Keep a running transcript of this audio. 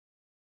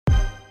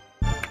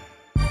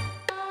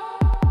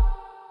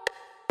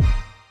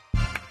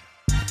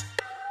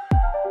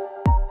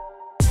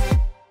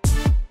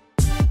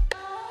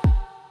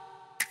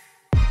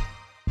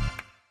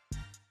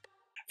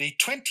The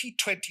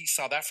 2020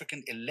 South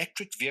African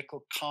Electric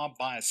Vehicle Car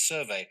Buyer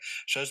Survey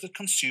shows that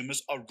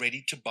consumers are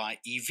ready to buy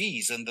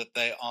EVs and that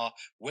they are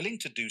willing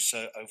to do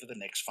so over the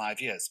next 5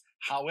 years.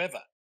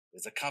 However,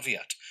 there's a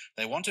caveat.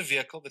 They want a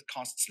vehicle that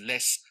costs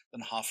less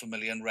than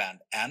R500,000,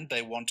 and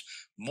they want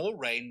more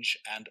range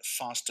and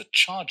faster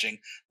charging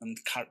than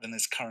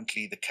is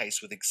currently the case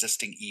with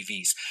existing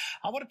EVs.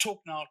 I want to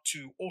talk now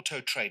to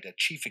AutoTrader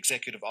Chief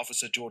Executive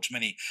Officer George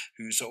Mienie,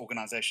 whose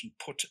organization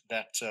put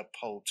that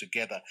poll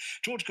together.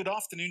 George, good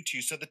afternoon to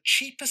you. So the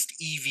cheapest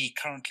EV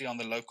currently on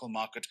the local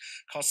market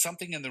costs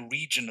something in the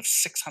region of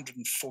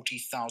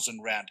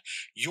 640,000 Rand.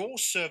 Your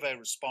survey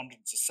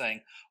respondents are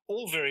saying,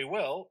 all very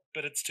well,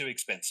 but it's too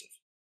expensive.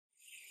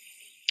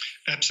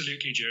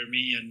 Absolutely,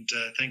 Jeremy, and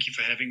thank you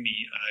for having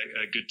me.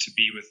 Good to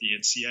be with the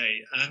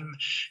eNCA.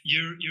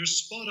 You're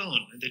spot on.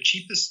 The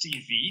cheapest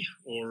EV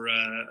or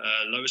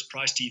lowest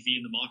priced EV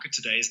in the market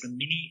today is the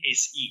Mienie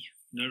SE.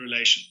 No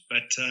relation,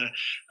 but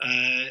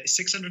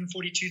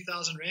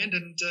 642,000 Rand,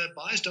 and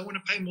buyers don't want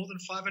to pay more than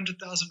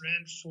 500,000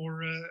 Rand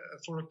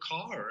for a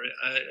car,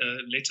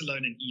 let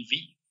alone an EV.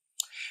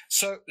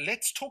 So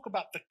let's talk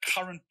about the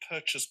current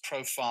purchase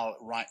profile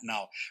right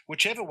now.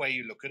 Whichever way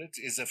you look at it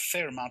is a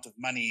fair amount of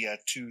money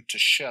to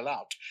shell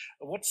out.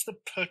 What's the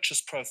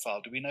purchase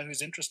profile? Do we know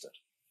who's interested?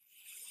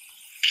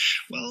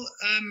 Well,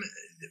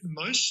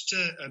 most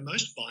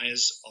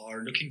buyers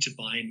are looking to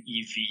buy an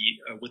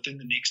EV within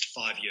the next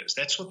 5 years.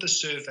 That's what the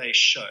survey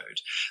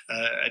showed.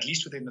 At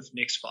least within the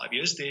next 5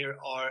 years, there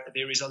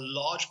is a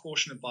large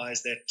portion of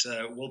buyers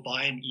that will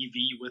buy an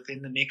EV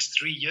within the next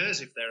 3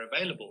 years if they're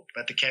available.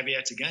 But the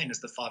caveat again is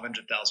the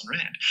 500,000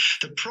 Rand.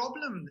 The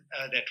problem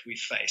that we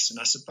face, and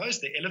I suppose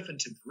the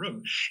elephant in the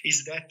room,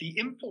 is that the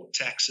import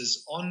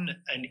taxes on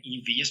an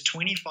EV is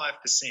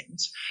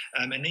 25%,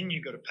 and then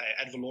you've got to pay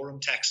ad valorem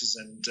taxes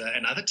and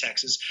other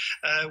taxes,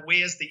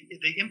 whereas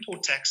the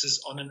import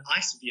taxes on an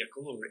ICE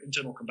vehicle or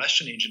internal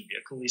combustion engine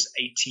vehicle is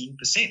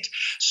 18%.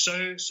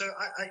 So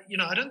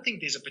I don't think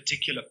there's a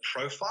particular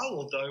profile,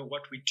 although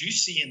what we do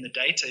see in the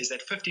data is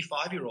that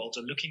 55-year-olds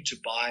are looking to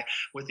buy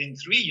within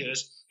 3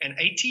 years, and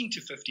 18 to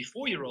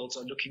 54-year-olds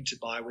are looking to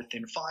buy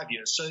within 5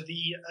 years. So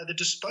the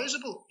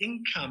disposable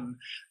income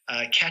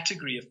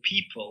category of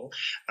people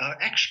are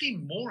actually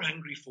more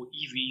hungry for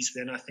EVs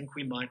than I think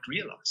we might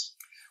realize.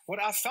 What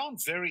I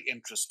found very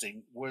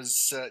interesting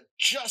was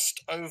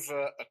just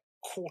over a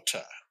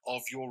quarter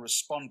of your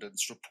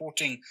respondents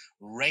reporting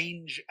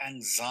range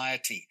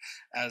anxiety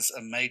as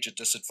a major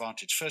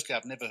disadvantage. Firstly,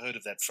 I've never heard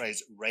of that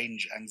phrase,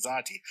 range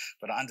anxiety,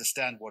 but I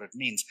understand what it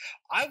means.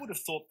 I would have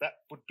thought that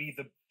would be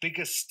the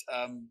biggest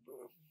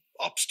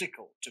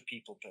obstacle to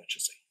people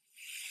purchasing.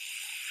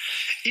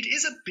 It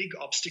is a big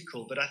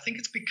obstacle, but I think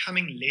it's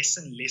becoming less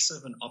and less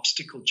of an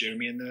obstacle,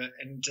 Jeremy. And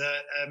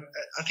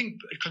I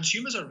think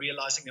consumers are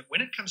realizing that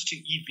when it comes to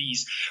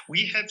EVs,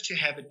 we have to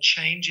have a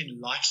change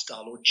in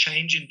lifestyle or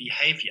change in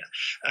behavior.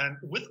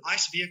 With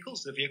ICE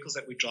vehicles, the vehicles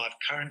that we drive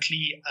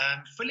currently,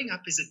 filling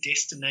up is a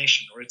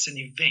destination or it's an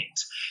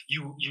event.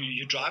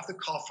 You drive the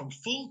car from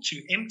full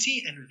to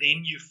empty and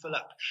then you fill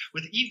up.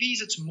 With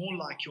EVs, it's more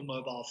like your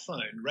mobile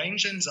phone.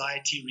 Range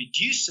anxiety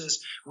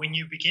reduces when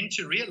you begin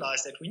to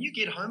realize that when you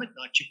get home at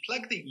night, you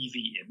plug the EV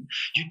in,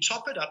 you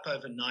top it up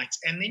overnight,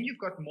 and then you've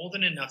got more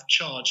than enough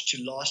charge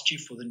to last you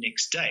for the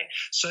next day.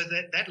 So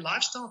that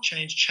lifestyle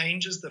change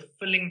changes the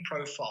filling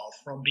profile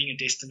from being a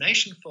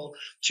destination fill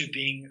to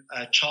being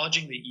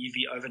charging the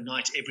EV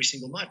overnight every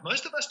single night.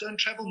 Most of us don't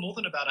travel more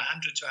than about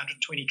 100 to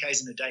 120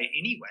 Ks in a day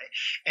anyway,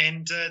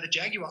 and the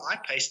Jaguar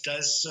I-Pace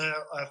does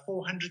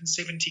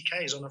 470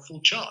 Ks on a full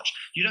charge.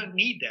 You don't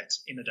need that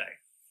in a day.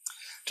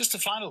 Just a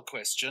final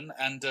question,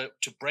 and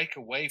to break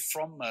away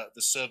from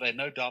the survey,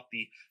 no doubt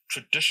the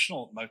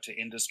traditional motor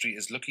industry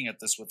is looking at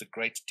this with a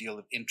great deal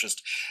of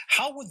interest.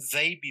 How would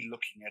they be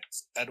looking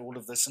at all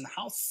of this, and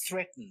how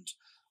threatened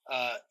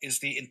is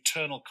the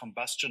internal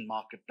combustion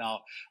market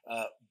now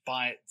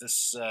by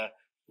this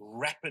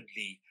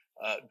rapidly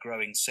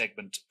growing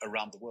segment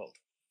around the world?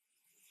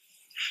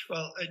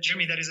 Well,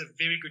 Jeremy, that is a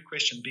very good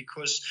question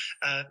because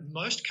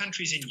most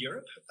countries in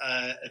Europe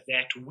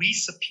that we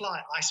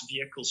supply ICE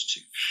vehicles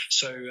to.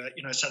 So,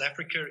 South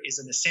Africa is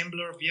an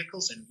assembler of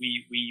vehicles, and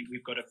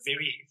we've got a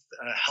very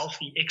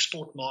healthy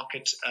export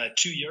market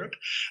to Europe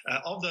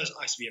of those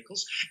ICE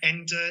vehicles.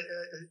 And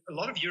a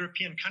lot of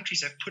European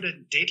countries have put a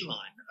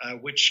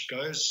deadline, which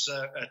goes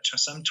to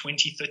some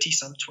 2030,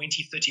 some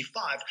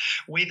 2035,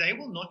 where they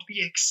will not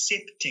be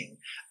accepting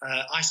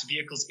ICE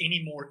vehicles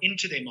anymore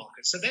into their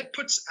market. So that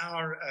puts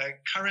our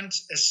current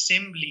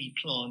assembly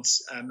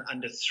plants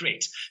under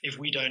threat if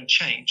we don't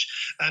change.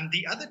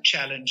 The other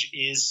challenge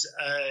is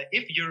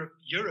if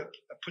Europe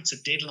puts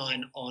a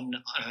deadline on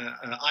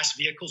ICE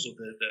vehicles or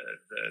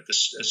the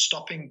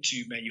stopping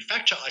to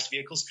manufacture ICE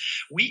vehicles,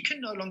 we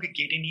can no longer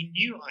get any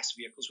new ICE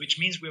vehicles, which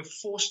means we're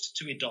forced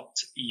to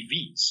adopt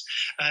EVs.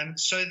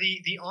 So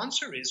the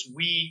answer is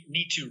we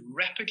need to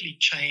rapidly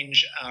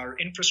change our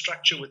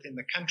infrastructure within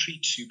the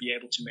country to be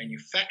able to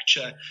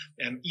manufacture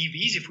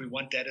EVs if we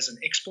want that as an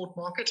export export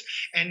market.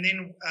 And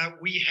then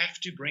we have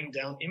to bring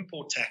down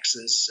import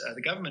taxes.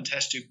 The government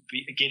has to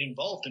get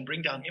involved and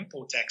bring down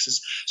import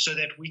taxes so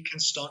that we can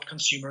start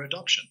consumer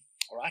adoption.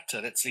 All right,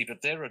 let's leave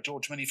it there.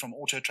 George Mienie from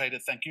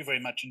AutoTrader, thank you very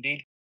much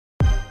indeed.